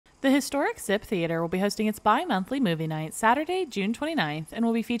The Historic Sipp Theatre will be hosting its bi-monthly movie night Saturday, June 29th, and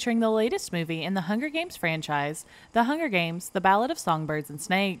will be featuring the latest movie in the Hunger Games franchise, The Hunger Games, The Ballad of Songbirds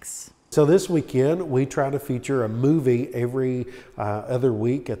Snakes. So this weekend, we try to feature a movie every other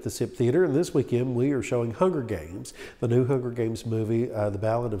week at the Sipp Theatre, and this weekend we are showing Hunger Games, the new Hunger Games movie, The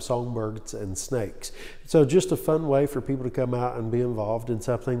Ballad of Songbirds and Snakes. So just a fun way for people to come out and be involved in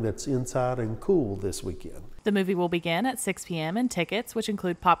something that's inside and cool this weekend. The movie will begin at 6 p.m. and tickets, which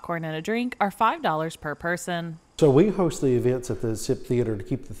include popcorn and a drink, are $5 per person. So we host the events at the Sipp Theatre to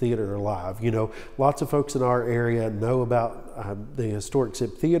keep the theater alive. You know, lots of folks in our area know about the Historic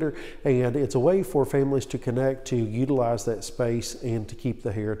Sipp Theatre, and it's a way for families to connect, to utilize that space, and to keep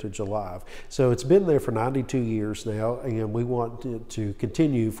the heritage alive. So it's been there for 92 years now, and we want it to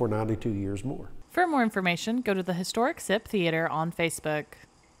continue for 92 years more. For more information, go to the Historic Sipp Theatre on Facebook.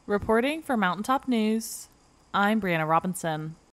 Reporting for Mountaintop News, I'm Brianna Robinson.